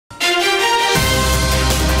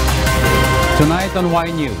Tonight on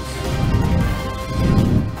Y News,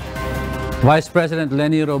 Vice President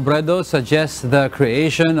Leni Robredo suggests the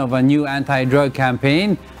creation of a new anti-drug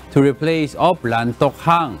campaign to replace Oplan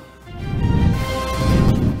Yokhang.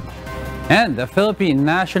 And the Philippine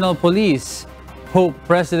National Police hope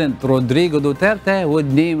President Rodrigo Duterte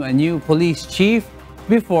would name a new police chief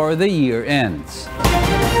before the year ends.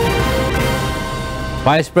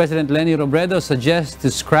 Vice President Leni Robredo suggests to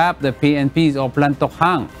scrap the PNP's Oplan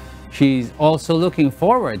Yokhang. She's also looking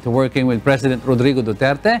forward to working with President Rodrigo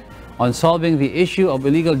Duterte on solving the issue of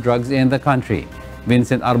illegal drugs in the country.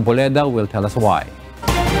 Vincent Arboleda will tell us why.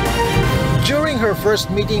 During her first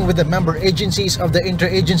meeting with the member agencies of the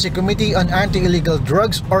Interagency Committee on Anti-Illegal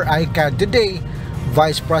Drugs, or ICAD, today,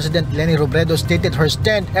 Vice President Leni Robredo stated her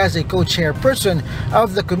stand as a co-chairperson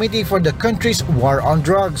of the Committee for the country's war on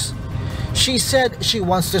drugs. She said she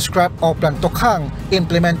wants to scrap Oplan Yokhang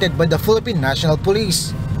implemented by the Philippine National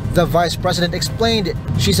Police. The Vice President explained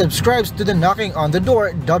she subscribes to the knocking on the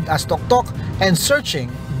door dubbed as Tok Tok and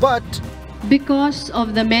searching, but because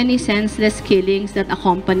of the many senseless killings that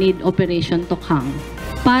accompanied Operation Tokhang,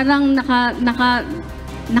 parang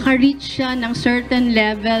naka-reach siya ng certain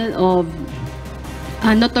level of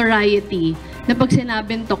notoriety na pag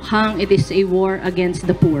sinabing Tokhang, it is a war against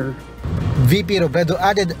the poor. VP Robredo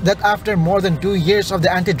added that after more than 2 years of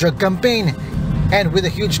the anti-drug campaign, and with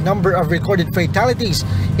a huge number of recorded fatalities,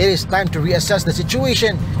 it is time to reassess the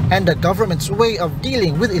situation and the government's way of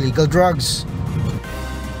dealing with illegal drugs.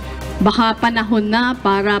 Baka panahon na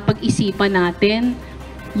para pag-isipan natin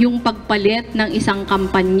yung pagpalit ng isang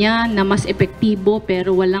kampanya na mas epektibo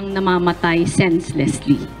pero walang namamatay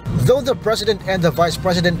senselessly. Though the President and the Vice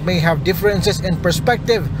President may have differences in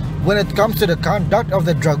perspective when it comes to the conduct of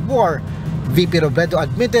the drug war, VP Robredo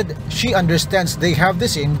admitted she understands they have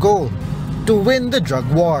the same goal: to win the drug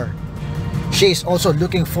war. She is also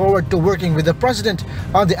looking forward to working with the President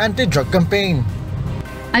on the anti-drug campaign.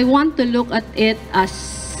 I want to look at it as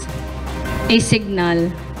a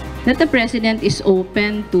signal that the President is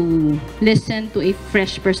open to listen to a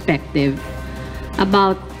fresh perspective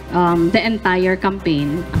about the entire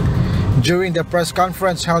campaign. During the press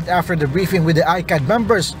conference held after the briefing with the ICAD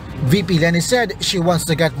members, VP Leni said she wants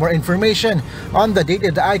to get more information on the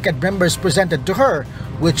data the ICAD members presented to her,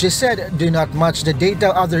 which she said do not match the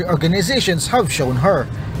data other organizations have shown her.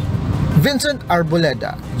 Vincent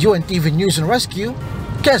Arboleda, UNTV News and Rescue,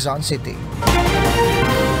 Quezon City.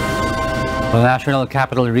 The National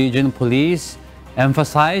Capital Region Police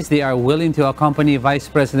emphasized they are willing to accompany Vice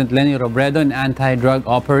President Leni Robredo in anti-drug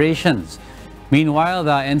operations. Meanwhile,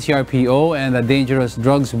 the NCRPO and the Dangerous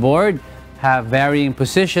Drugs Board have varying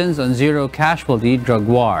positions on zero-casualty drug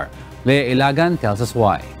war. Leah Ilagan tells us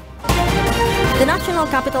why. The National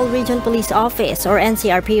Capital Region Police Office, or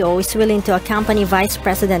NCRPO, is willing to accompany Vice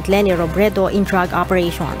President Leni Robredo in drug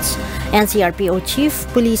operations. NCRPO Chief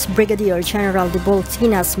Police Brigadier General De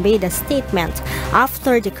Bolsinas made a statement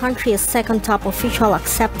after the country's second top official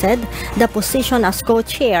accepted the position as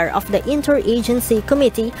co-chair of the Interagency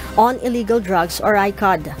Committee on Illegal Drugs, or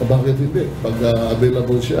ICAD. Bakit hindi? Pag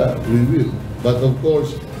available siya, we will. But of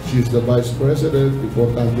course, she's the Vice President,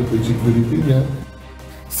 importante po yung security niya.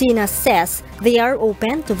 Sinas says they are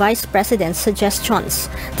open to Vice President's suggestions.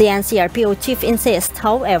 The NCRPO chief insists,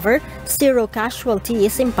 however, zero casualty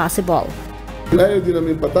is impossible. Ayaw din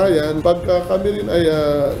namin patayan. Pagka kami rin ay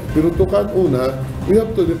pinutukan una, we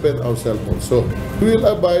have to defend ourselves also. We will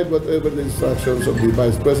abide whatever the instructions of the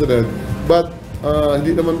Vice President, but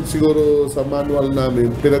hindi naman siguro sa manual namin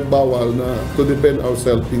pinagbawal na to defend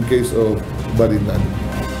ourselves in case of barilan.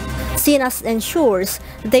 Sinas ensures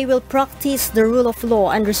they will practice the rule of law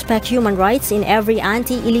and respect human rights in every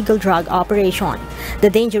anti-illegal drug operation. The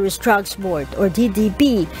Dangerous Drugs Board, or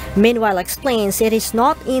DDB, meanwhile explains it is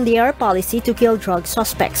not in their policy to kill drug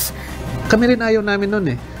suspects. Kami rin ayaw namin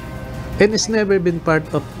nun eh. And it's never been part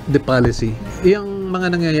of the policy. Yung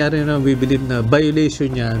mga nangyayari na we believe na violation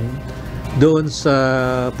yan doon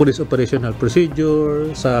sa police operational procedure,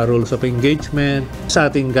 sa rules of engagement, sa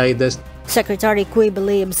ating guidance. Secretary Cui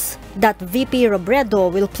believes that VP Robredo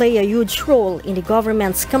will play a huge role in the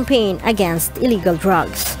government's campaign against illegal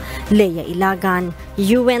drugs. Leah Ilagan,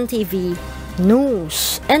 UNTV,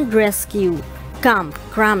 News and Rescue, Camp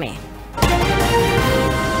Crame.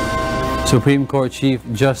 Supreme Court Chief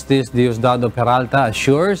Justice Diosdado Peralta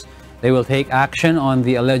assures they will take action on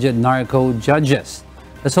the alleged narco judges.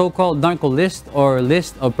 The so-called narco list, or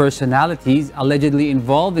list of personalities allegedly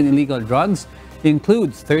involved in illegal drugs,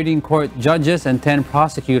 includes 13 court judges and 10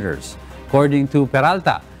 prosecutors. According to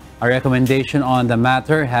Peralta, a recommendation on the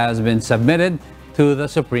matter has been submitted to the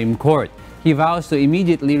Supreme Court. He vows to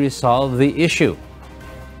immediately resolve the issue.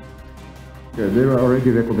 There are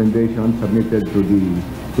already recommendations submitted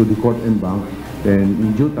to the court and bank, and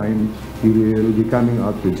in due time, we will be coming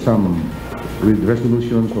out with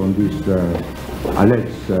resolutions on these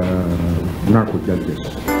alleged narco judges.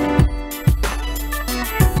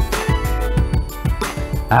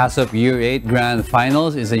 ASOP Year 8 Grand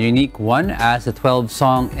Finals is a unique one as the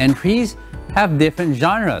 12-song entries have different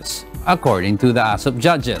genres, according to the ASOP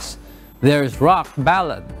judges. There's rock,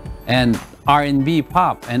 ballad, and R&B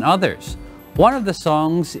pop, and others. One of the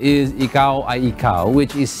songs is Ikaw Ay Ikaw,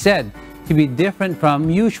 which is said to be different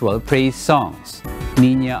from usual praise songs.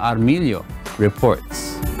 Nina Armilio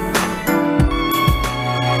reports.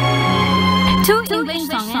 Two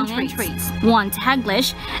English song entries, one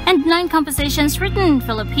Taglish, and 9 compositions written in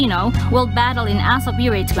Filipino will battle in ASOP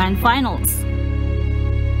Year 8 Grand Finals.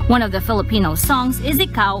 One of the Filipino songs is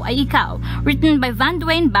Ikaw Ay Ikaw, written by Van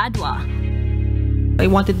Duane Badwa. I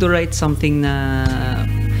wanted to write something na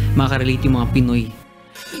makarelate yung mga Pinoy.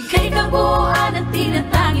 Ika'y kabuuan at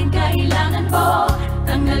tinatanging kailangan ko.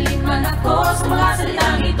 Tanggalin man ako sa mga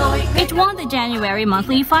salitang ito. It won the January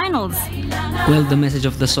monthly finals. Well, the message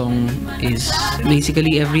of the song is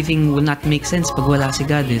basically everything will not make sense pag wala si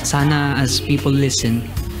God. Sana as people listen,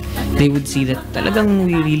 they would see that talagang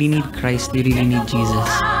we really need Christ, we really need Jesus.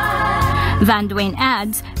 Van Duane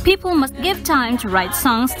adds, people must give time to write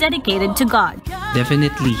songs dedicated to God.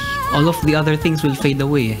 Definitely, all of the other things will fade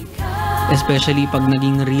away. Especially pag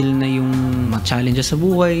naging real na yung mga challenges sa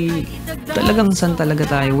buhay, talagang saan talaga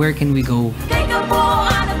tayo, where can we go?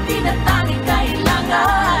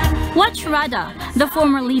 Watch Rada, the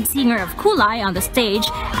former lead singer of Kulay, on the stage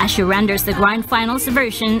as she renders the Grand Finals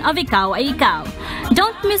version of Ikaw Ay Ikaw.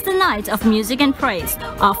 Don't miss the night of music and praise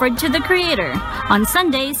offered to the Creator on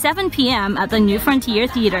Sunday, 7 p.m. at the New Frontier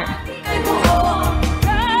Theater.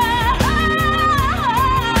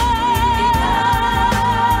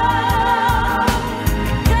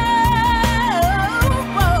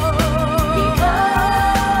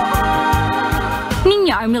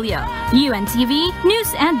 Armilio, UNTV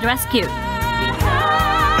News and Rescue.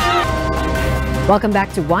 Welcome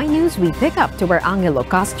back to Y News. We pick up to where Angelo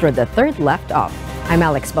Castro III left off. I'm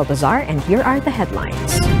Alex Baltazar, and here are the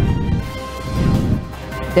headlines.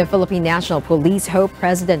 The Philippine National Police hoped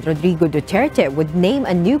President Rodrigo Duterte would name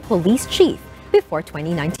a new police chief before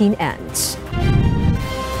 2019 ends.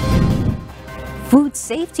 Food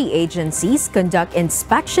safety agencies conduct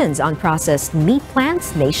inspections on processed meat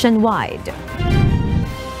plants nationwide.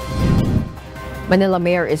 Manila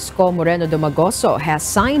Mayor Isko Moreno Domagoso has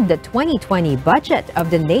signed the 2020 budget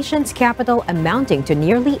of the nation's capital amounting to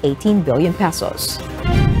nearly 18 billion pesos.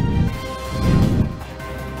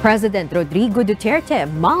 President Rodrigo Duterte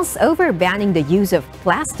mulls over banning the use of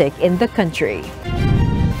plastic in the country.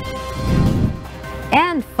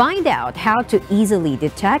 And find out how to easily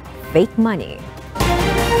detect fake money.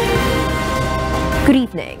 Good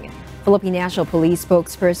evening. Philippine National Police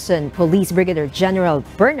spokesperson Police Brigadier General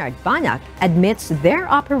Bernard Banac admits their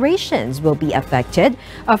operations will be affected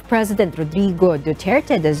if President Rodrigo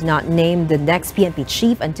Duterte does not name the next PNP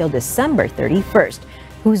chief until December 31st,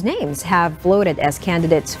 whose names have floated as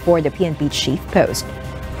candidates for the PNP chief post.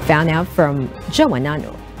 Found out from Joan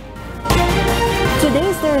Nano. Today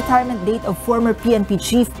is the retirement date of former PNP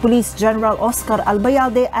Chief Police General Oscar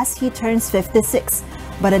Albayalde as he turns 56.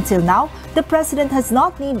 But until now, the President has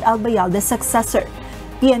not named Albayalde's successor.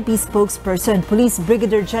 PNP spokesperson Police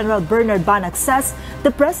Brigadier General Bernard Banac says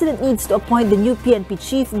the President needs to appoint the new PNP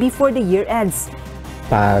Chief before the year ends.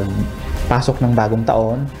 Pag pasok ng bagong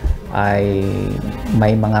taon ay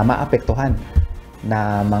may mga maapektuhan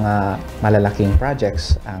na mga malalaking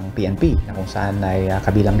projects ang PNP na kung saan ay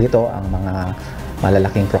kabilang dito ang mga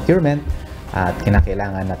malalaking procurement at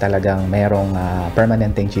kinakailangan na talagang merong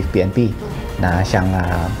permanenteng Chief PNP na siyang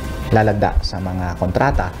lalagda sa mga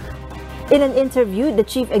kontrata. In an interview, the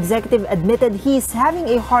chief executive admitted he is having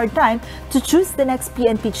a hard time to choose the next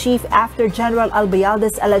PNP chief after General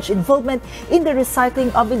Albayalde's alleged involvement in the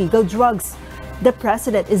recycling of illegal drugs. The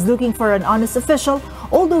president is looking for an honest official,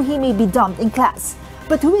 although he may be dumped in class.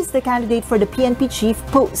 But who is the candidate for the PNP chief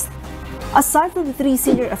post? Aside from the 3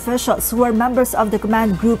 senior officials who are members of the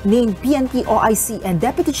command group named PNP OIC and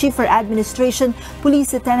Deputy Chief for Administration,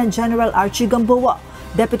 Police Lieutenant General Archie Gamboa,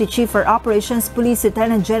 Deputy Chief for Operations, Police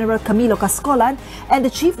Lieutenant General Camilo Cascolan, and the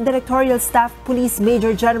Chief Directorial Staff, Police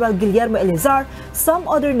Major General Guillermo Elizar, some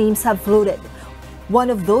other names have floated. One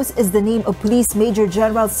of those is the name of Police Major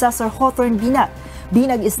General Cesar Hawthorne Binag.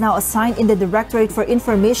 Binag is now assigned in the Directorate for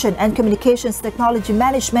Information and Communications Technology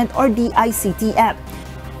Management or DICTM.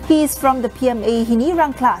 He is from the PMA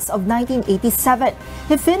Hinirang class of 1987.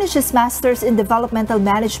 He finished his master's in developmental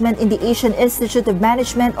management in the Asian Institute of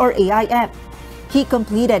Management or AIM. He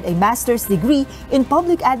completed a master's degree in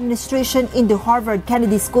public administration in the Harvard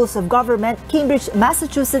Kennedy Schools of Government, Cambridge,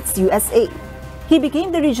 Massachusetts, USA. He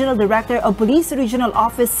became the Regional Director of Police Regional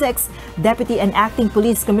Office 6, Deputy and Acting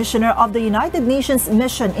Police Commissioner of the United Nations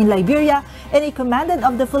Mission in Liberia, and a Commandant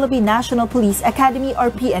of the Philippine National Police Academy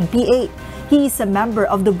or PNPA. He is a member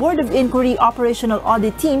of the Board of Inquiry Operational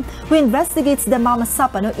Audit Team who investigates the Mama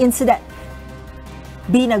Sapano incident.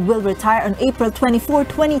 Binag will retire on April 24,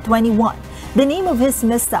 2021. The name of his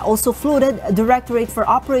mista also floated, Directorate for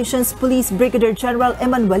Operations Police Brigadier General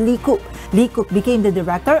Emmanuel Licuk. Licuk became the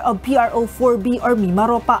Director of PRO-4B or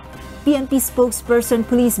Mimaropa. PNP spokesperson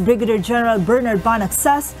Police Brigadier General Bernard Banac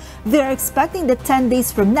says they are expecting that 10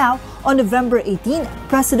 days from now, on November 18,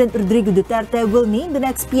 President Rodrigo Duterte will name the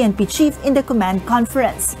next PNP chief in the command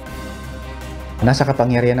conference. Nasa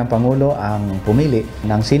kapangyarihan ng Pangulo ang pumili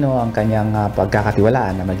ng sino ang kanyang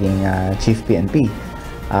pagkakatiwalaan na maging Chief PNP.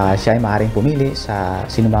 Siya ay maaaring pumili sa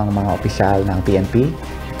sinumang mga opisyal ng PNP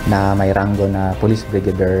na may ranggo na Police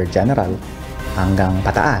Brigadier General hanggang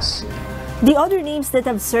pataas. The other names that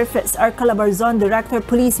have surfaced are Calabarzon Director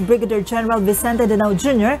Police Brigadier General Vicente Danao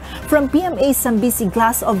Jr. from PMA Sambisi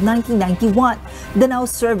class of 1991. Danao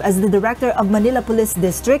served as the Director of Manila Police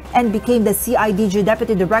District and became the CIDG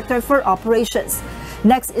Deputy Director for Operations.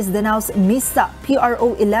 Next is Danao's MISTA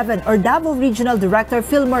PRO-11 or Davao Regional Director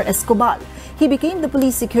Filmor Escobar. He became the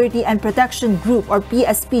Police Security and Protection Group or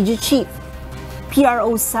PSPG Chief.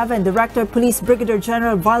 PRO-7 Director Police Brigadier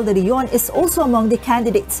General Val de Leon is also among the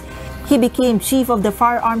candidates. He became Chief of the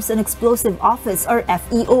Firearms and Explosive Office or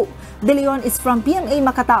FEO. De Leon is from PMA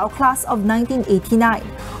Makatao class of 1989.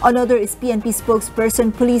 Another is PNP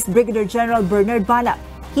spokesperson Police Brigadier General Bernard Banac.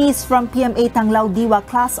 He is from PMA Tanglao Diwa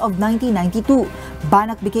class of 1992.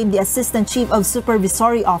 Banac became the Assistant Chief of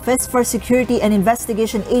Supervisory Office for Security and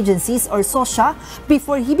Investigation Agencies or SOSHA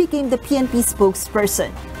before he became the PNP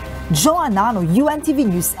spokesperson. Joanano, UNTV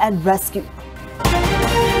News and Rescue.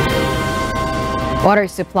 Water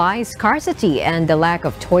supply scarcity and the lack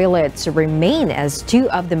of toilets remain as two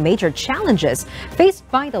of the major challenges faced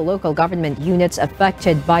by the local government units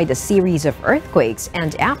affected by the series of earthquakes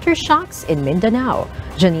and aftershocks in Mindanao.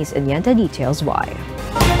 Janice Inienta details why.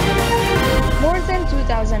 More than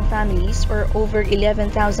 2,000 families or over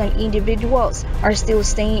 11,000 individuals are still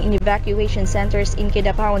staying in evacuation centers in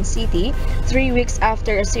Kidapawan City 3 weeks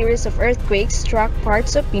after a series of earthquakes struck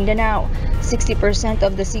parts of Mindanao. 60%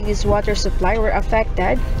 of the city's water supply were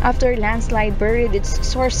affected after landslide buried its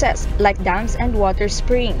sources like dams and water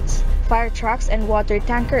springs. Fire trucks and water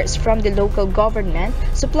tankers from the local government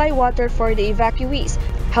supply water for the evacuees.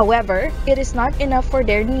 However, it is not enough for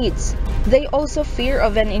their needs. They also fear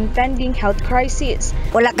of an impending health crisis.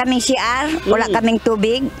 Wala kaming CR, wala kaming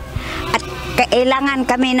tubig, at kailangan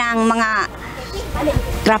kami ng mga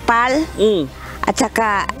trapal, at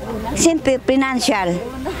saka simple financial,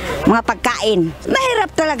 mga pagkain.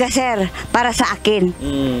 Mahirap talaga sir, para sa akin.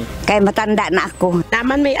 Kay matanda na ako.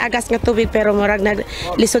 Naman may agas nga tubig pero murag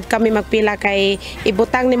naglisod kami magpila kay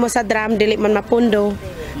ibutang nimo sa drum dili man mapundo.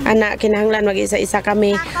 Ana kinahanglan mag-isa-isa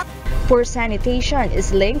kami. Poor sanitation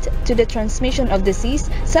is linked to the transmission of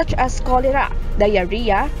disease such as cholera,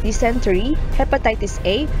 diarrhea, dysentery, hepatitis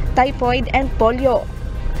A, typhoid, and polio.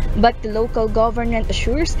 But the local government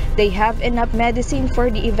assures they have enough medicine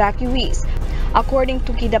for the evacuees. According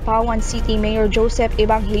to Kidapawan City Mayor Joseph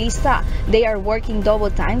Evangelista, they are working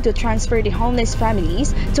double time to transfer the homeless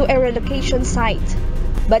families to a relocation site.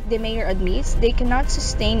 But the mayor admits they cannot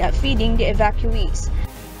sustain feeding the evacuees.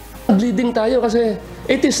 Bleeding tayo kasi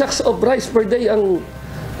 80 sacks of rice per day ang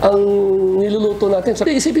niluluto natin. So,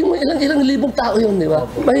 isipin mo ilang libong tao yun, di ba?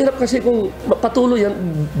 Mahirap kasi kung patuloy yan,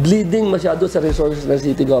 bleeding masyado sa resources ng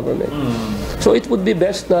city government. So it would be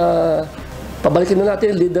best na pabalikin na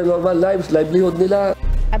natin, lead their normal lives, livelihood nila.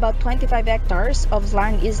 About 25 hectares of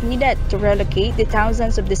land is needed to relocate the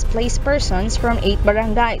thousands of displaced persons from 8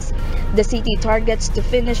 barangays. The city targets to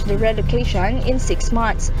finish the relocation in 6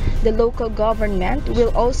 months. The local government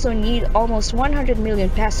will also need almost 100 million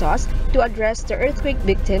pesos to address the earthquake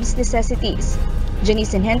victims' necessities.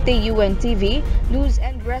 Janice Inienta, UNTV, News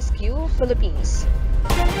and Rescue, Philippines.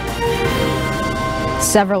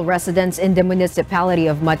 Several residents in the municipality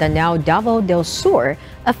of Matanao, Davao del Sur,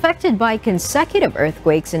 affected by consecutive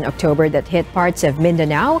earthquakes in October that hit parts of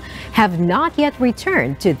Mindanao, have not yet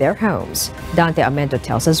returned to their homes. Dante Amento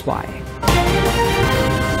tells us why.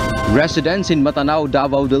 Residents in Matanao,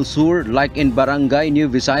 Davao del Sur, like in Barangay New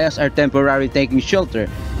Visayas, are temporarily taking shelter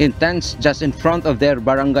in tents just in front of their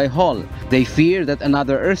barangay hall. They fear that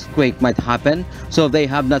another earthquake might happen, so they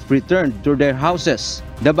have not returned to their houses.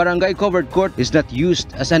 The barangay covered court is not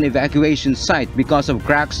used as an evacuation site because of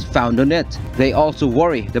cracks found on it. They also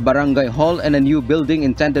worry the barangay hall and a new building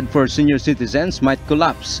intended for senior citizens might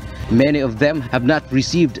collapse. Many of them have not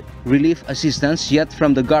received relief assistance yet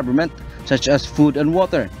from the government, such as food and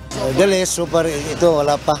water. Dali, super ito,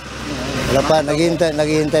 wala pa.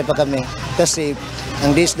 Naghihintay pa kami. Kasi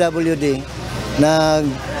ang DSWD,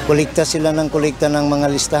 nagkolekta sila ng mga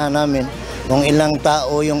listahan namin kung ilang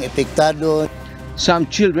tao yung epektado. Some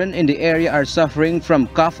children in the area are suffering from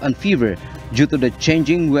cough and fever due to the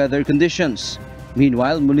changing weather conditions.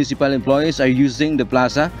 Meanwhile, municipal employees are using the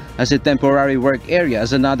plaza as a temporary work area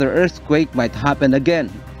as another earthquake might happen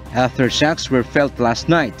again. Aftershocks were felt last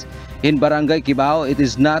night. In Barangay Kibao, it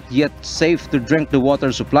is not yet safe to drink the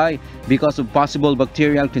water supply because of possible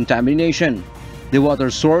bacterial contamination. The water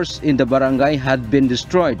source in the barangay had been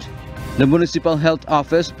destroyed. The Municipal Health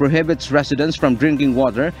Office prohibits residents from drinking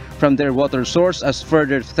water from their water source as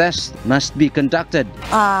further tests must be conducted.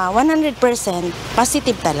 100%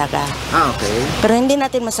 positive talaga. Okay. Pero hindi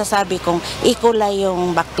natin masasabi kung E. coli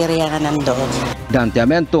yung bakterya na nandoon. Dante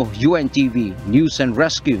Amento, UNTV, News and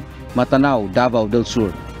Rescue, Matanao, Davao del Sur.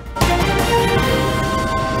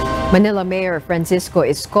 Manila Mayor Francisco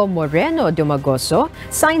Isko Moreno Dumagoso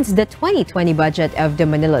signs the 2020 budget of the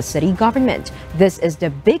Manila City Government. This is the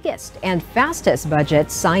biggest and fastest budget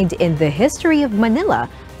signed in the history of Manila,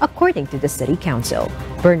 according to the City Council.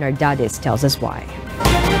 Bernard Dadis tells us why.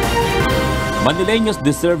 Manileños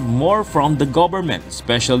deserve more from the government,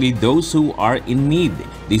 especially those who are in need.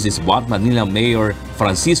 This is what Manila Mayor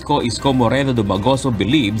Francisco Isko Moreno Dumagoso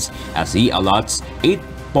believes as he allots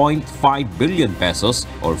 8.5 billion pesos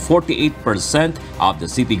or 48% of the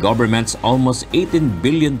city government's almost 18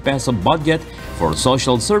 billion peso budget for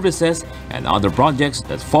social services and other projects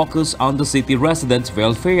that focus on the city residents'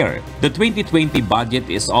 welfare. The 2020 budget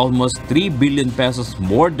is almost 3 billion pesos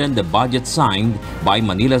more than the budget signed by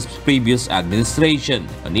Manila's previous administration.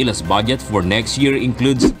 Manila's budget for next year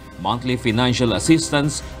includes monthly financial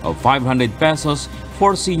assistance of 500 pesos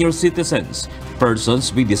for senior citizens,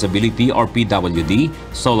 persons with disability or PWD,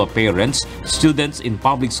 solo parents, students in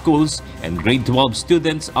public schools, and grade 12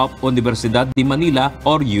 students of Universidad de Manila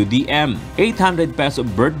or UDM. 800 peso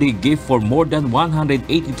birthday gift for more than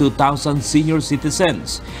 182,000 senior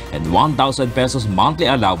citizens, and 1,000 pesos monthly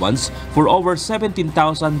allowance for over 17,000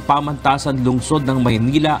 pamantasan lungsod ng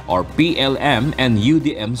Maynila or PLM and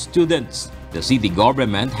UDM students. The city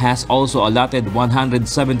government has also allotted 173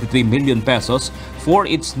 million pesos for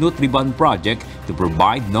its Nutriban project to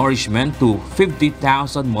provide nourishment to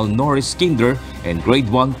 50,000 malnourished kinder and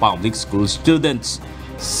grade 1 public school students.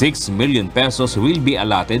 6 million pesos will be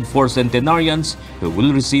allotted for centenarians who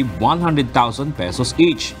will receive 100,000 pesos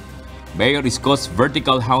each. Mayor Isko's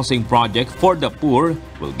vertical housing project for the poor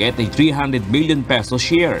will get a 300 million peso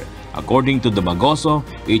share. According to Dumagoso,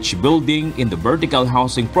 each building in the vertical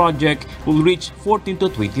housing project will reach 14 to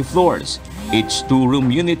 20 floors. Each two-room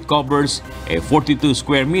unit covers a 42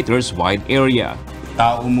 square meters wide area.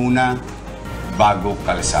 Tao muna bago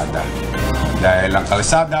kalsada. Dahil ang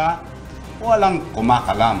kalsada, walang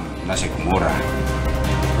kumakalam na sikmura.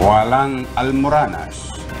 Walang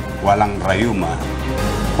almoranas, walang rayuma,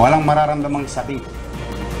 walang mararamdamang sakit.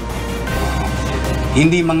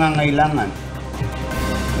 Hindi mangangailangan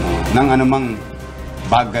ng anumang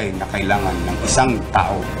bagay na kailangan ng isang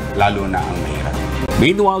tao, lalo na ang mahirap.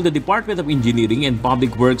 Meanwhile, the Department of Engineering and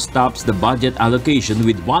Public Works tops the budget allocation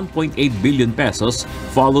with 1.8 billion pesos,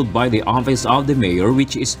 followed by the Office of the Mayor,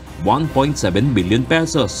 which is 1.7 billion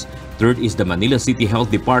pesos. Third is the Manila City Health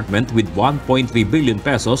Department with 1.3 billion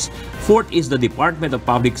pesos. Fourth is the Department of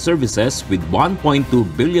Public Services with 1.2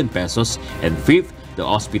 billion pesos. And fifth, the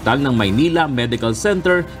Hospital ng Maynila Medical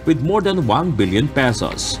Center with more than 1 billion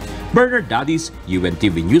pesos. Bernard Dadis,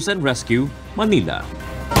 UNTV News and Rescue, Manila.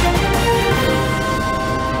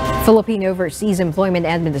 Philippine Overseas Employment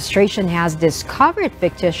Administration has discovered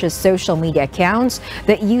fictitious social media accounts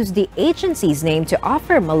that use the agency's name to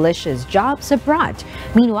offer malicious jobs abroad.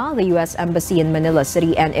 Meanwhile, the U.S. Embassy in Manila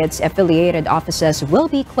City and its affiliated offices will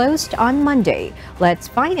be closed on Monday. Let's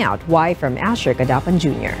find out why from Asher Kadapan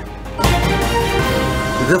Jr.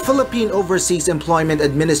 The Philippine Overseas Employment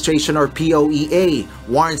Administration or POEA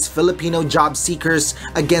warns Filipino job seekers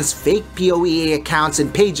against fake POEA accounts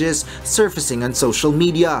and pages surfacing on social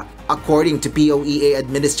media. According to POEA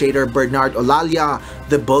Administrator Bernard Olalia,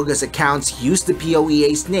 the bogus accounts use the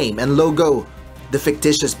POEA's name and logo. The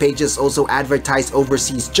fictitious pages also advertise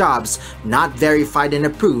overseas jobs not verified and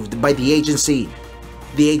approved by the agency.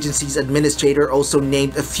 The agency's administrator also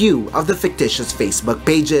named a few of the fictitious Facebook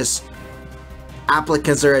pages.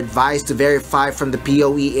 Applicants are advised to verify from the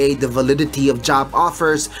POEA the validity of job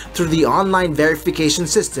offers through the online verification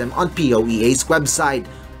system on POEA's website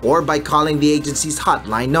or by calling the agency's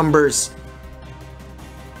hotline numbers.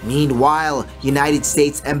 Meanwhile, United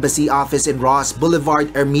States Embassy office in Ross Boulevard,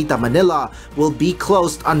 Ermita, Manila will be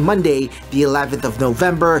closed on Monday, the 11th of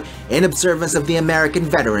November in observance of the American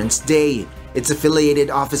Veterans Day. Its affiliated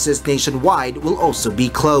offices nationwide will also be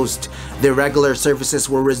closed. Their regular services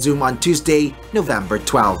will resume on Tuesday, November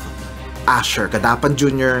 12. Asher Kadapan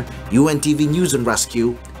Jr., UNTV News and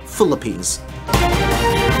Rescue, Philippines.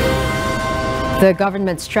 The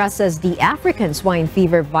government stresses the African swine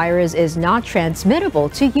fever virus is not transmittable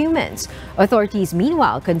to humans. Authorities,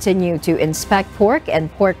 meanwhile, continue to inspect pork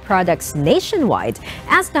and pork products nationwide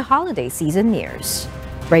as the holiday season nears.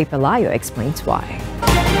 Ray Pelayo explains why.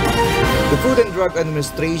 The Food and Drug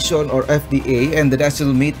Administration or FDA and the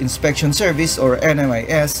National Meat Inspection Service or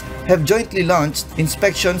NMIS have jointly launched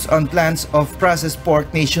inspections on plants of processed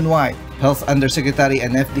pork nationwide. Health Undersecretary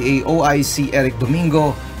and FDA OIC Eric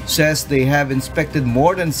Domingo says they have inspected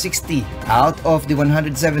more than 60 out of the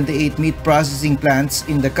 178 meat processing plants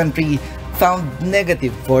in the country found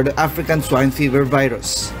negative for the African swine fever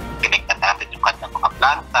virus. Tinignan natin yung kanilang mga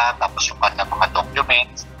planta, tapos yung kanilang mga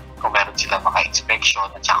documents, kung meron silang mga inspection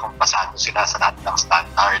at saka kung pasado sila sa lahat ng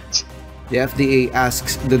standards. The FDA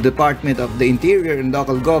asks the Department of the Interior and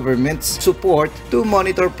local governments support to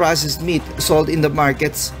monitor processed meat sold in the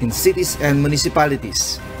markets in cities and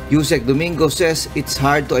municipalities. Yusek Domingo says it's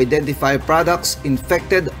hard to identify products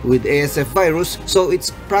infected with ASF virus, so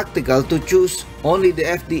it's practical to choose only the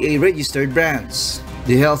FDA-registered brands.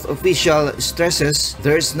 The health official stresses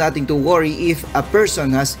there's nothing to worry if a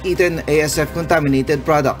person has eaten ASF-contaminated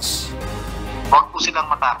products. Huwag po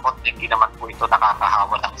silang matakot, hindi naman po ito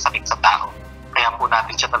nakakahawa ng sakit sa tao. Kaya po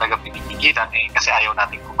natin siya talaga pinipigilan kasi ayaw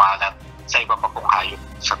natin kumalat sa iba pa pong hayop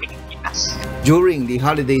sa Pilipinas. During the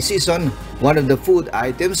holiday season, one of the food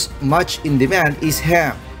items much in demand is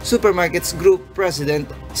ham. Supermarkets Group President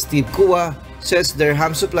Steve Kua says their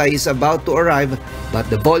ham supply is about to arrive, but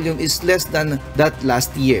the volume is less than that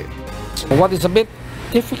last year. What is a bit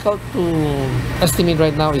difficult to estimate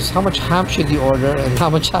right now is how much ham should you order and how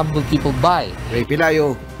much ham will people buy. Ray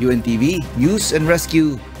Pelayo, UNTV, News and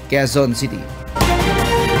Rescue, Quezon City.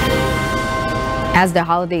 As the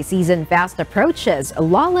holiday season fast approaches,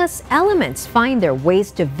 lawless elements find their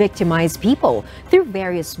ways to victimize people through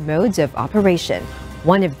various modes of operation.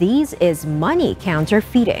 One of these is money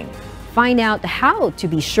counterfeiting. Find out how to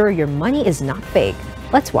be sure your money is not fake.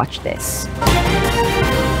 Let's watch this.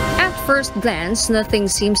 At first glance, nothing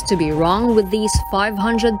seems to be wrong with these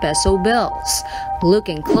 500 peso bills.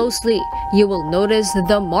 Looking closely, you will notice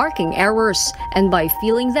the marking errors, and by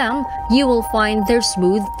feeling them, you will find their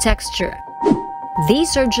smooth texture.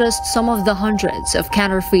 These are just some of the hundreds of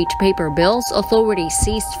counterfeit paper bills authorities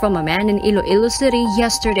seized from a man in Iloilo City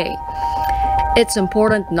yesterday. It's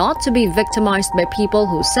important not to be victimized by people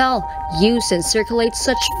who sell, use, and circulate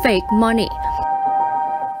such fake money.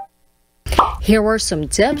 Here are some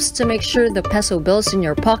tips to make sure the peso bills in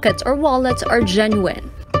your pocket or wallet are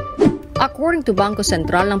genuine. According to Bangko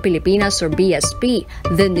Sentral ng Pilipinas or BSP,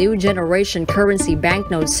 the new generation currency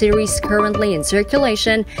banknote series currently in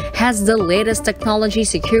circulation has the latest technology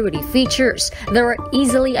security features that are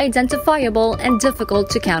easily identifiable and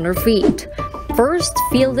difficult to counterfeit. First,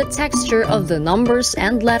 feel the texture of the numbers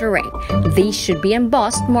and lettering. These should be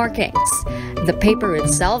embossed markings. The paper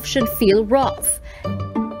itself should feel rough.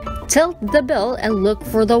 Tilt the bill and look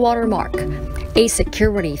for the watermark. A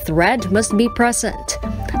security thread must be present.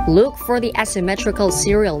 Look for the asymmetrical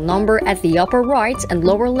serial number at the upper right and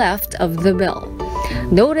lower left of the bill.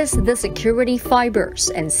 Notice the security fibers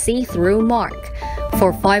and see-through mark.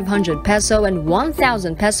 For 500 peso and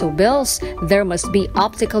 1,000 peso bills, there must be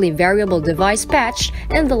optically variable device patch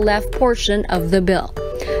in the left portion of the bill.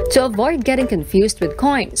 To avoid getting confused with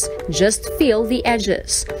coins, just feel the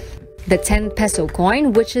edges. The 10 peso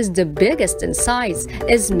coin, which is the biggest in size,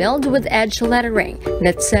 is milled with edge lettering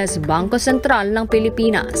that says Bangko Sentral ng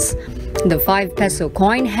Pilipinas. The 5 peso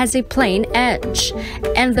coin has a plain edge,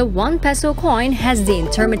 and the 1 peso coin has the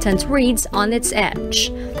intermittent reeds on its edge.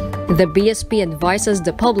 The BSP advises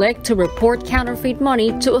the public to report counterfeit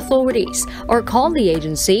money to authorities or call the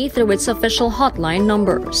agency through its official hotline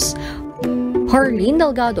numbers. Harleen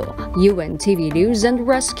Delgado, UNTV News and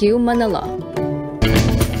Rescue, Manila.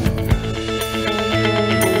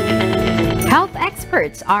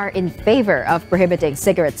 experts are in favor of prohibiting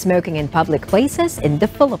cigarette smoking in public places in the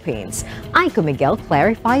Philippines. Aiko Miguel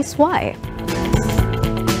clarifies why.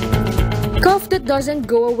 Cough that doesn't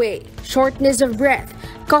go away, shortness of breath,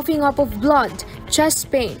 coughing up of blood, chest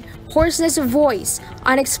pain, hoarseness of voice,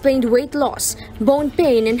 unexplained weight loss, bone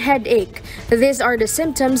pain, and headache. These are the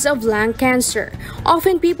symptoms of lung cancer.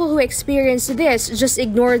 Often people who experience this just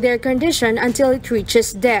ignore their condition until it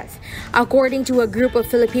reaches death. According to a group of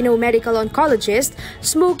Filipino medical oncologists,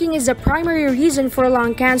 smoking is the primary reason for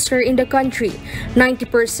lung cancer in the country.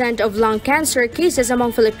 90% of lung cancer cases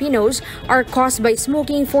among Filipinos are caused by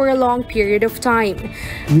smoking for a long period of time.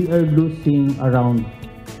 We are losing around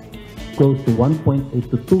close to 1.8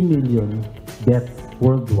 to 2 million deaths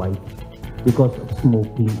worldwide because of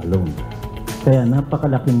smoking alone. Kaya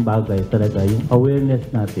napakalaking bagay talaga yung awareness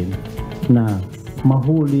natin na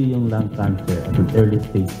mahuli yung lung cancer at an early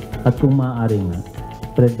stage at kung maaari nga,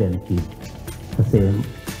 preventive. Kasi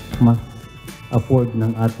mas afford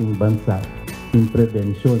ng ating bansa yung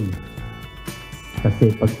prevention.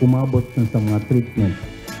 Kasi pag umabot sa mga treatment,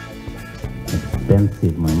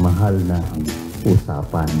 expensive, mahal na ang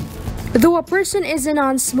usapan. Though a person is a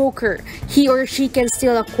non-smoker, he or she can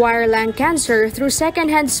still acquire lung cancer through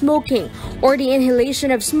secondhand smoking or the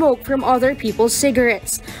inhalation of smoke from other people's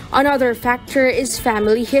cigarettes. Another factor is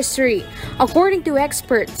family history. According to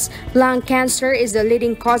experts, lung cancer is the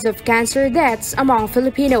leading cause of cancer deaths among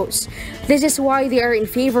Filipinos. This is why they are in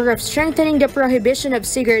favor of strengthening the prohibition of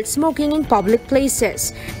cigarette smoking in public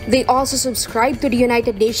places. They also subscribe to the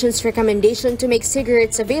United Nations recommendation to make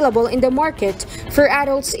cigarettes available in the market for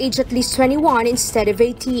adults aged at least 21 instead of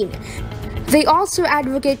 18. They also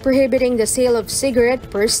advocate prohibiting the sale of cigarette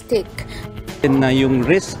per stick. Na yung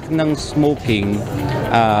risk ng smoking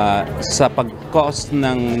sa pag-cause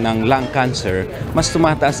ng lung cancer, mas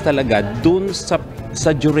tumataas talaga dun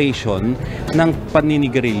sa duration ng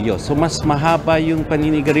paninigarilyo. So mas mahaba yung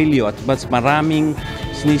paninigarilyo at mas maraming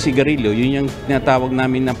sinisigarilyo. Yun yung tinatawag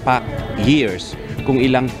namin na pack years. Kung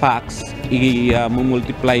ilang packs,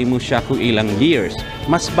 i-multiply mo siya kung ilang years.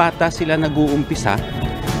 Mas bata sila nag-uumpisa,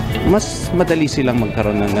 mas madali silang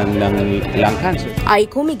magkaroon ng lung cancer.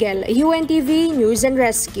 Aiko Miguel, UNTV News and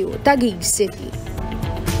Rescue, Taguig City.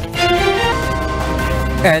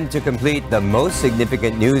 And to complete the most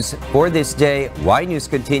significant news for this day, Y News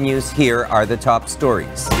continues. Here are the top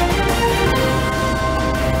stories.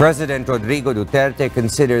 President Rodrigo Duterte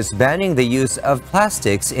considers banning the use of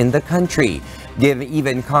plastics in the country.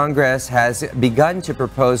 Even Congress has begun to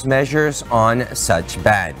propose measures on such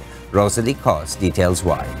ban. Rosalie Cos details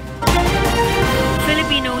why.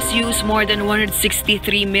 Filipinos use more than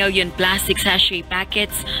 163 million plastic sachet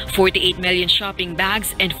packets, 48 million shopping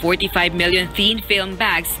bags, and 45 million thin film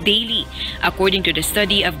bags daily, according to the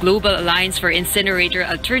study of Global Alliance for Incinerator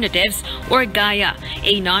Alternatives, or GAIA,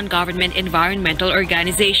 a non-government environmental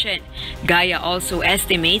organization. GAIA also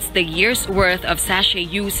estimates the year's worth of sachet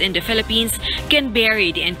use in the Philippines can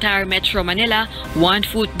bury the entire Metro Manila 1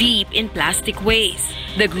 foot deep in plastic waste.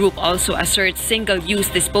 The group also asserts single-use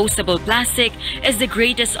disposable plastic is the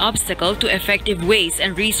greatest obstacle to effective waste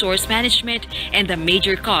and resource management and the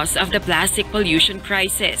major cause of the plastic pollution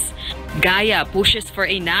crisis. GAIA pushes for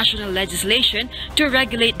a national legislation to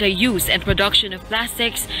regulate the use and production of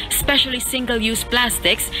plastics, especially single-use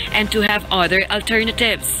plastics, and to have other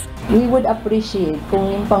alternatives. We would appreciate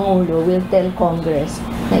kung yung Pangulo will tell Congress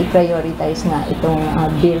na i-prioritize nga itong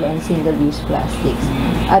bill on single-use plastics.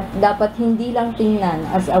 At dapat hindi lang tingnan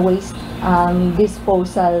as a waste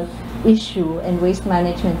disposal issue and waste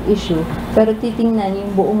management issue, pero titingnan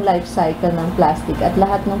yung buong life cycle ng plastic at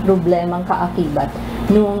lahat ng problemang kaakibat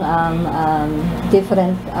nung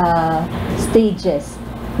different stages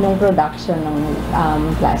ng production ng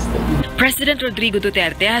plastic. President Rodrigo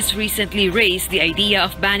Duterte has recently raised the idea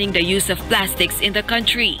of banning the use of plastics in the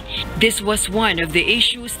country. This was one of the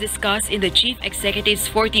issues discussed in the Chief Executive's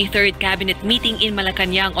 43rd Cabinet meeting in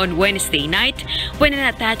Malacanang on Wednesday night, when an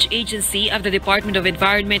attached agency of the Department of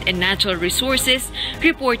Environment and Natural Resources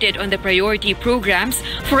reported on the priority programs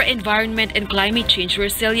for environment and climate change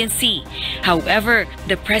resiliency. However,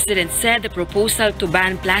 the President said the proposal to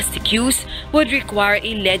ban plastic use would require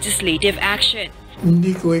a legislative action.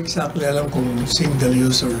 Hindi ko exactly alam kung single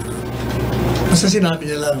use or basta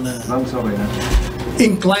sinabi niya lang na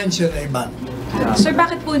inclined siya na i-ban. Sir,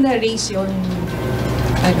 bakit po na-raise yun?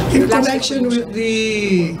 In connection with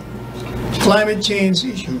the climate change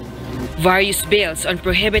issue. Various bills on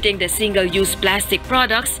prohibiting the single-use plastic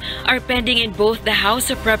products are pending in both the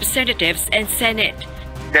House of Representatives and Senate.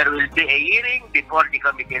 There will be a hearing before the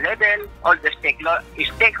committee level. All the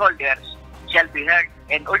stakeholders shall be heard,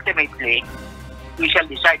 and ultimately, we shall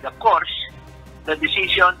decide, of course, the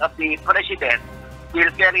decision of the President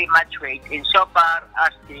will carry much weight insofar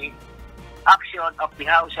as the action of the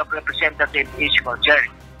House of Representatives is concerned.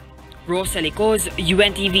 Rosalie Coz,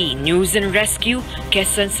 UNTV News and Rescue,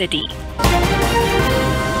 Quezon City.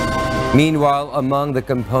 Meanwhile, among the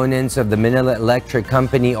components of the Manila Electric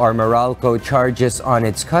Company are Meralco charges on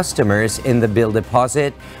its customers in the bill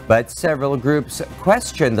deposit, but several groups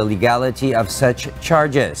question the legality of such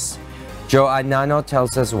charges. Joanne Nano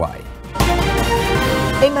tells us why.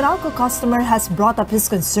 A Meralco customer has brought up his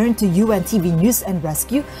concern to UNTV News and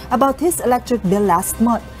Rescue about his electric bill last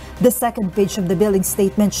month. The second page of the billing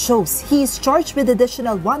statement shows he is charged with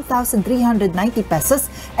additional 1,390 pesos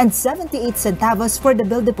and 78 centavos for the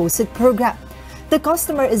bill deposit program. The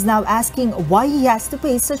customer is now asking why he has to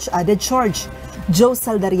pay such added charge. Joe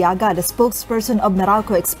Saldariaga, the spokesperson of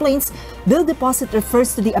Meralco, explains bill deposit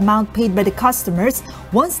refers to the amount paid by the customers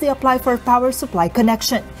once they apply for power supply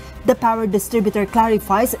connection. The power distributor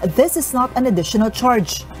clarifies this is not an additional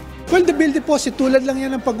charge. Well, the bill deposit, tulad lang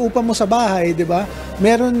yan ng pag-upa mo sa bahay, di ba?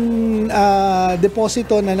 Meron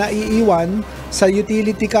deposito na naiiwan sa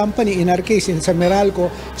utility company, in our case, sa Meralco.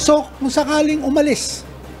 So, kung sakaling umalis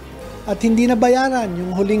at hindi na bayaran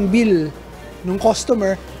yung huling bill ng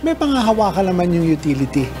customer, may pangahawakan naman yung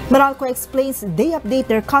utility. Meralco explains they update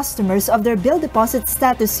their customers of their bill deposit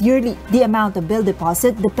status yearly. The amount of bill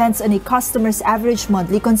deposit depends on a customer's average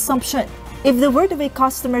monthly consumption. If the worth of a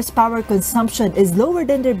customer's power consumption is lower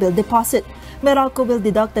than their bill deposit, Meralco will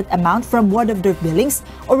deduct that amount from one of their billings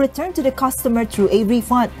or return to the customer through a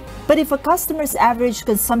refund. But if a customer's average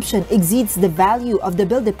consumption exceeds the value of the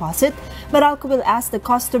bill deposit, Meralco will ask the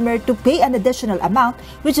customer to pay an additional amount,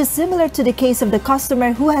 which is similar to the case of the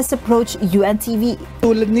customer who has approached UNTV.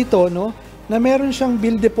 Tulad nito, no, na meron siyang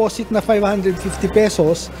bill deposit na 550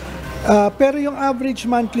 pesos, pero yung average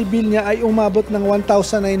monthly bill niya ay umabot ng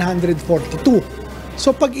 1,942. So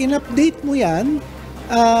pag in-update mo yan,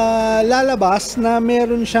 lalabas na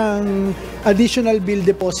meron siyang additional bill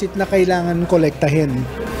deposit na kailangan kolektahin.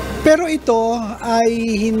 Pero ito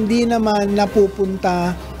ay hindi naman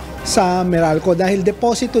napupunta sa Meralco dahil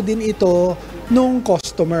deposito din ito nung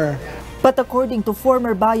customer. But according to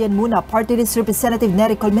former Bayan Muna Party List Representative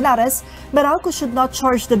Nery Colmenares, Meralco should not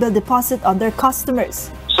charge the bill deposit on their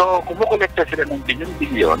customers. So, kumukolekta sila ng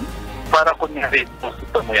bilyon-bilyon para kunyari,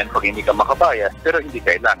 deposito mo yan pag hindi ka makabayad, pero hindi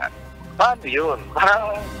kailangan. Paano yun?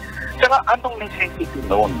 Saka anong necessity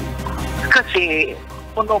noon? Kasi,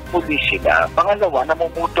 monopoly sila. Pangalawa,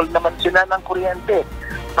 namumutol naman sila ng kuryente.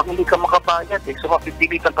 Pag hindi ka makabayad, so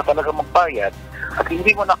mapipilitan ka talaga magbayad at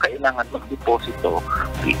hindi mo na kailangan mag-deposito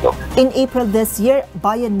dito. In April this year,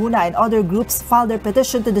 Bayan Muna and other groups filed their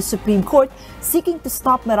petition to the Supreme Court seeking to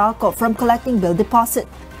stop Meralco from collecting bill deposit.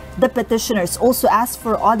 The petitioners also asked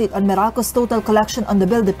for audit on Meralco's total collection on the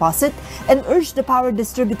bill deposit and urged the power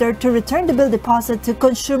distributor to return the bill deposit to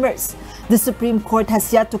consumers. The Supreme Court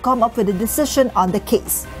has yet to come up with a decision on the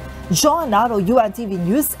case. John Naro, UNTV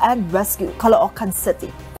News and Rescue, Caloocan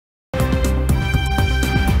City.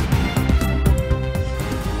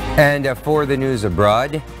 And for the news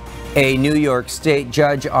abroad, a New York State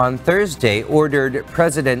judge on Thursday ordered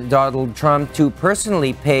President Donald Trump to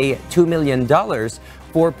personally pay $2 million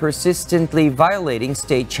for persistently violating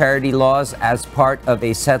state charity laws as part of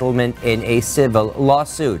a settlement in a civil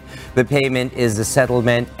lawsuit. The payment is the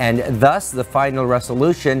settlement and thus the final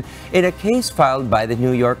resolution in a case filed by the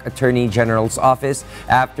New York Attorney General's office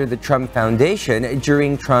after the Trump Foundation,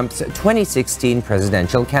 during Trump's 2016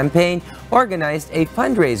 presidential campaign, organized a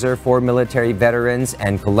fundraiser for military veterans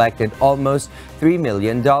and collected almost $3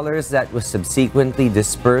 million that was subsequently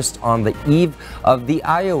dispersed on the eve of the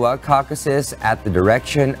Iowa caucuses at the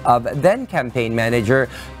direction of then-campaign manager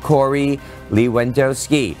Corey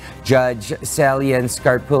Lewandowski. Judge Salian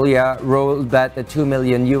Scarpulia ruled that the $2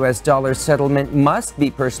 million settlement must be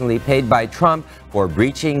personally paid by Trump for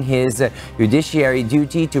breaching his judiciary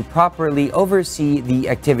duty to properly oversee the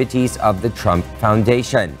activities of the Trump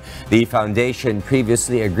Foundation. The foundation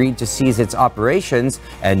previously agreed to cease its operations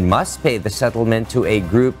and must pay the settlement to a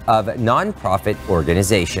group of non-profit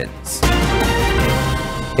organizations.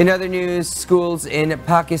 In other news, schools in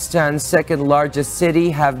Pakistan's second-largest city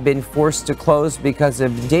have been forced to close because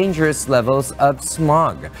of dangerous levels of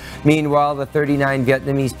smog. Meanwhile, the 39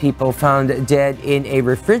 Vietnamese people found dead in a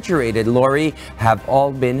refrigerated lorry have all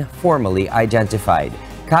been formally identified.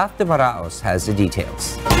 Kath de Maraos has the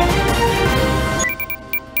details.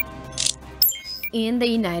 In the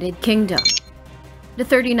United Kingdom, the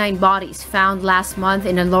 39 bodies found last month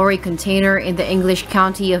in a lorry container in the English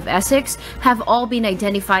county of Essex have all been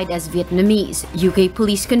identified as Vietnamese, UK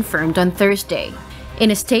police confirmed on Thursday. In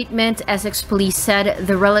a statement, Essex Police said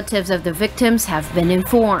the relatives of the victims have been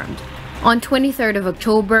informed. On 23rd of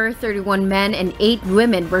October, 31 men and 8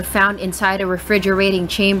 women were found inside a refrigerating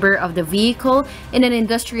chamber of the vehicle in an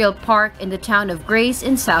industrial park in the town of Grace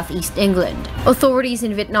in southeast England. Authorities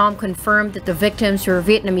in Vietnam confirmed that the victims were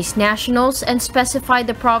Vietnamese nationals and specified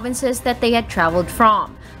the provinces that they had traveled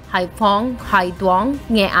from: Hai Phong, Hai Duong,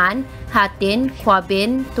 Nghệ An, Hà Tĩnh, Qua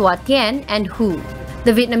Binh, Tua Tien, and Hue.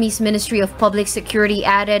 The Vietnamese Ministry of Public Security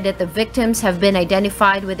added that the victims have been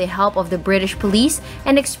identified with the help of the British police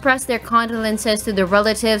and expressed their condolences to the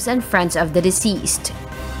relatives and friends of the deceased.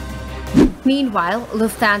 Meanwhile,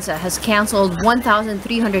 Lufthansa has canceled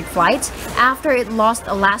 1,300 flights after it lost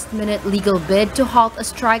a last-minute legal bid to halt a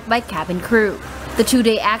strike by cabin crew. The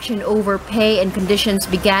two-day action over pay and conditions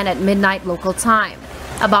began at midnight local time.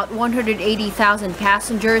 About 180,000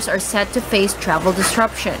 passengers are set to face travel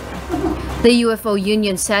disruption. The UFO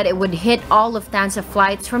union said it would hit all Lufthansa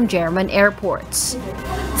flights from German airports.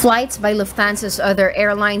 Flights by Lufthansa's other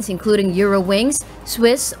airlines, including Eurowings,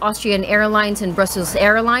 Swiss, Austrian Airlines, and Brussels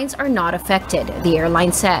Airlines, are not affected, the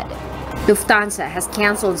airline said. Lufthansa has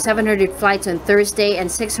canceled 700 flights on Thursday and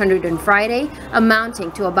 600 on Friday,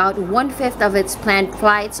 amounting to about 1/5 of its planned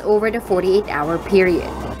flights over the 48-hour period.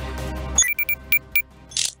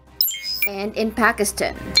 And in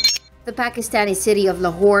Pakistan, the Pakistani city of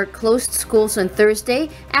Lahore closed schools on Thursday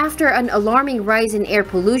after an alarming rise in air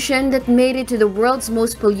pollution that made it to the world's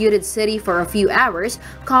most polluted city for a few hours,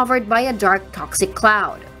 covered by a dark toxic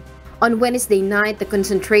cloud. On Wednesday night, the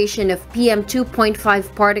concentration of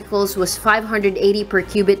PM2.5 particles was 580 per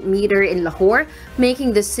cubic meter in Lahore,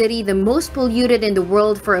 making the city the most polluted in the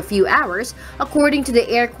world for a few hours, according to the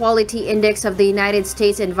Air Quality Index of the United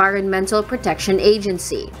States Environmental Protection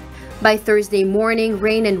Agency. By Thursday morning,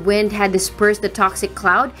 rain and wind had dispersed the toxic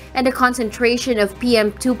cloud, and the concentration of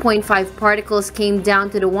PM2.5 particles came down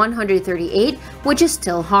to the 138, which is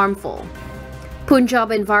still harmful. Punjab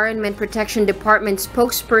Environment Protection Department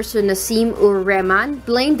spokesperson Naseem-ur-Rehman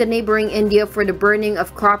blamed the neighboring India for the burning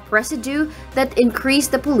of crop residue that increased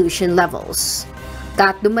the pollution levels.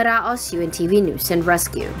 Kat Dumaraos, UNTV News and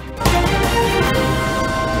Rescue.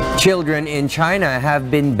 Children in China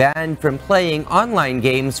have been banned from playing online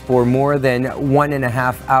games for more than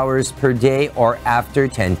 1.5 hours per day or after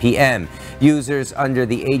 10 p.m. Users under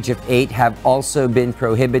the age of 8 have also been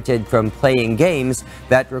prohibited from playing games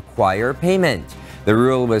that require payment. The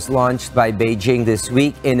rule was launched by Beijing this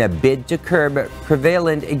week in a bid to curb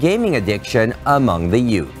prevalent gaming addiction among the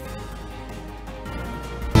youth.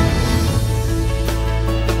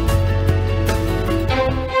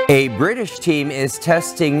 A British team is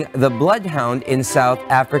testing the Bloodhound in South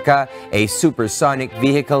Africa, a supersonic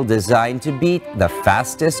vehicle designed to beat the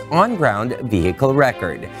fastest on-ground vehicle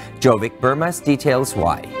record. Jovic Burmas details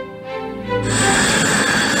why.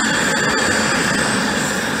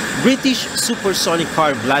 British supersonic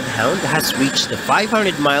car Bloodhound has reached the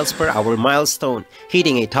 500 miles per hour milestone,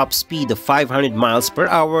 hitting a top speed of 500 miles per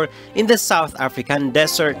hour in the South African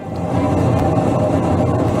desert.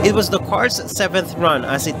 It was the car's 7th run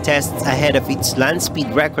as it tests ahead of its land speed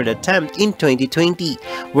record attempt in 2020,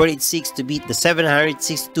 where it seeks to beat the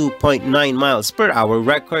 762.9 miles per hour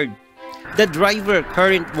record. The driver,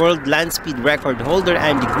 current world land speed record holder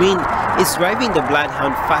Andy Green, is driving the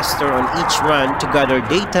Bloodhound faster on each run to gather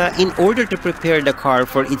data in order to prepare the car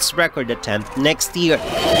for its record attempt next year.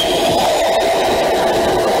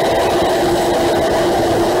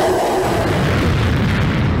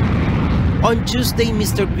 On Tuesday,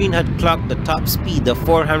 Mr. Green had clocked the top speed of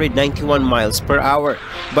 491 miles per hour,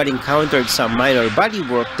 but encountered some minor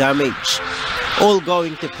bodywork damage. All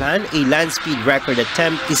going to plan, a land speed record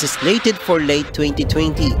attempt is slated for late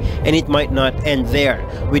 2020, and it might not end there,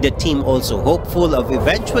 with the team also hopeful of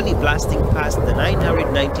eventually blasting past the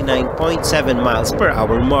 999.7 miles per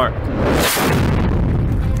hour mark.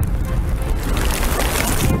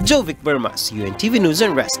 Jovic Burmas, UNTV News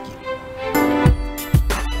and Rescue.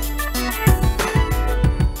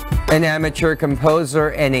 An amateur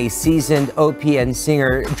composer and a seasoned OPN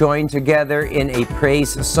singer joined together in a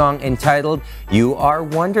praise song entitled You Are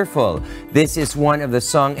Wonderful. This is one of the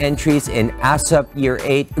song entries in ASAP Year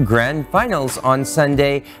 8 Grand Finals on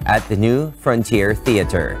Sunday at the New Frontier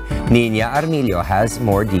Theater. Nina Armilio has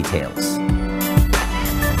more details.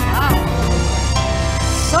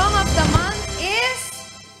 Song of the month is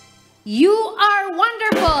You Are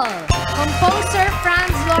Wonderful. Composer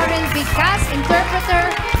Franz Lauren Bicas,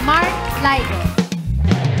 interpreter Mark Ligo.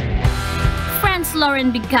 Franz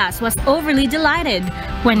Lauren Bicas was overly delighted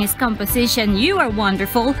when his composition You Are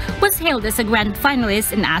Wonderful was hailed as a grand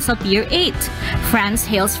finalist in ASAP Year 8. Franz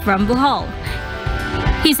hails from Bohol.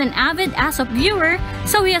 He's an avid ASOP viewer,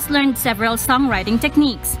 so he has learned several songwriting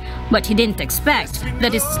techniques. But he didn't expect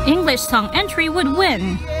that his English song entry would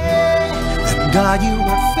win. God, you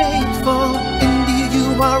are faithful, indeed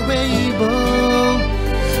you are able,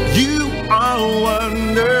 you are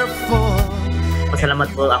wonderful. Pasalamat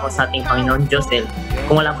po ako sa ating Panginoon Diyos dahil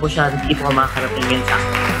kung wala po siya, hindi po makakarating yan sa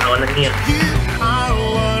kawalan niya.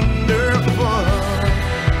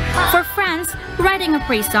 For France, writing a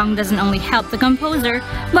praise song doesn't only help the composer,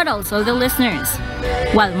 but also the listeners.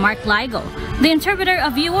 While Mark Ligo, the interpreter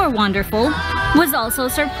of You Are Wonderful, was also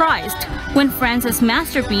surprised when France's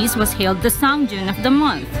masterpiece was hailed the Song June of the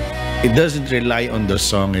month. It doesn't rely on the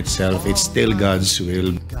song itself, it's still God's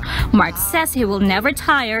will. Mark says he will never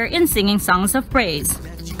tire in singing songs of praise.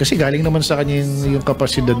 Kasi galing naman sa kanya yung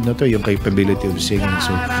kapasidad na to, yung capability of singing.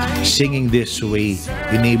 So, singing this way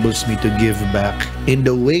enables me to give back in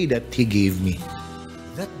the way that He gave me.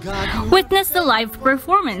 Witness the live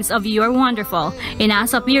performance of You Are Wonderful in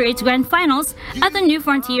ASOP Year 8 Grand Finals at the New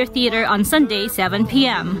Frontier Theater on Sunday, 7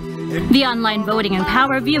 p.m. The online voting and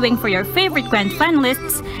power viewing for your favorite grand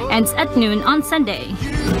finalists ends at noon on Sunday.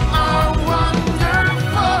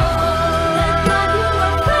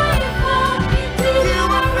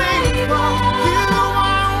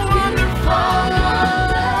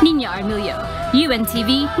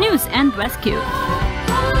 UNTV News and Rescue.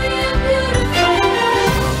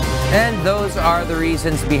 And those are the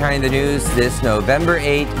reasons behind the news this November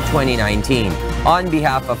 8, 2019. On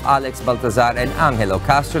behalf of Alex Baltazar and Angelo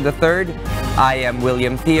Castro III, I am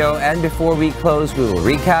William Theo, and before we close, we will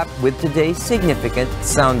recap with today's significant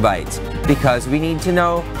sound bites. Because we need to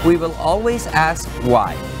know, we will always ask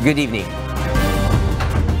why. Good evening.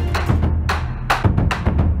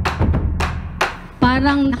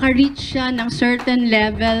 Parang naka-reach siya ng certain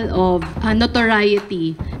level of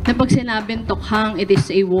notoriety na pag sinabing tokhang, it is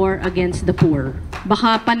a war against the poor.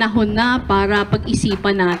 Baka panahon na para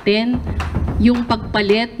pag-isipan natin yung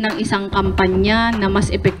pagpalit ng isang kampanya na mas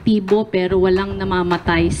epektibo pero walang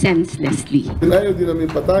namamatay senselessly. Ayaw din namin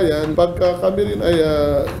patayan. Pagka kami rin ay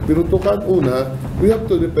pinutukan una, we have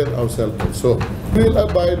to defend ourselves also. We will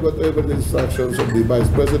abide whatever the instructions of the Vice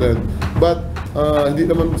President, but hindi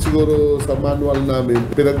naman siguro sa manual namin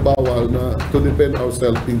pinagbawal na to defend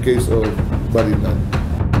ourselves in case of barilan.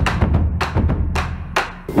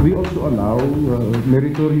 We also allow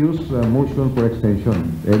meritorious motion for extension,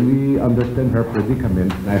 and we understand her predicament.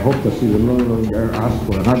 I hope that she will no longer ask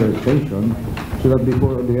for another extension, so that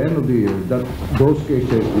before the end of the year, that those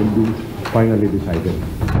cases will be finally decided.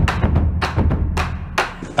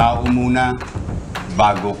 Tao muna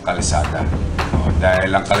bago kalsada. Dahil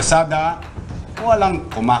ang kalsada, walang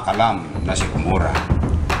kumakalam na si Kumura,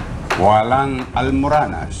 walang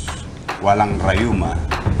almoranas, walang rayuma,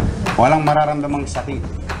 walang mararamdamang sakit.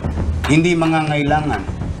 Hindi mangangailangan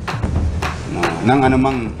ng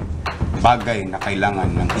anumang bagay na kailangan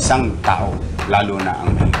ng isang tao, lalo na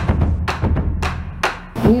ang mahirap.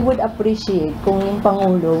 We would appreciate kung yung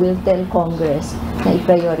Pangulo will tell Congress na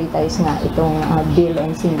i-prioritize nga itong bill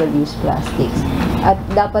on single-use plastics. At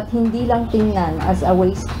dapat hindi lang tingnan as a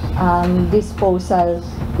waste disposal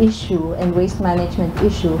issue and waste management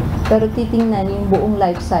issue, pero titingnan yung buong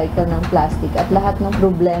life cycle ng plastic at lahat ng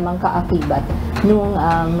problemang kaakibat nung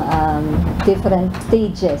different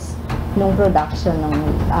stages ng production ng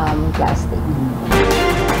plastic.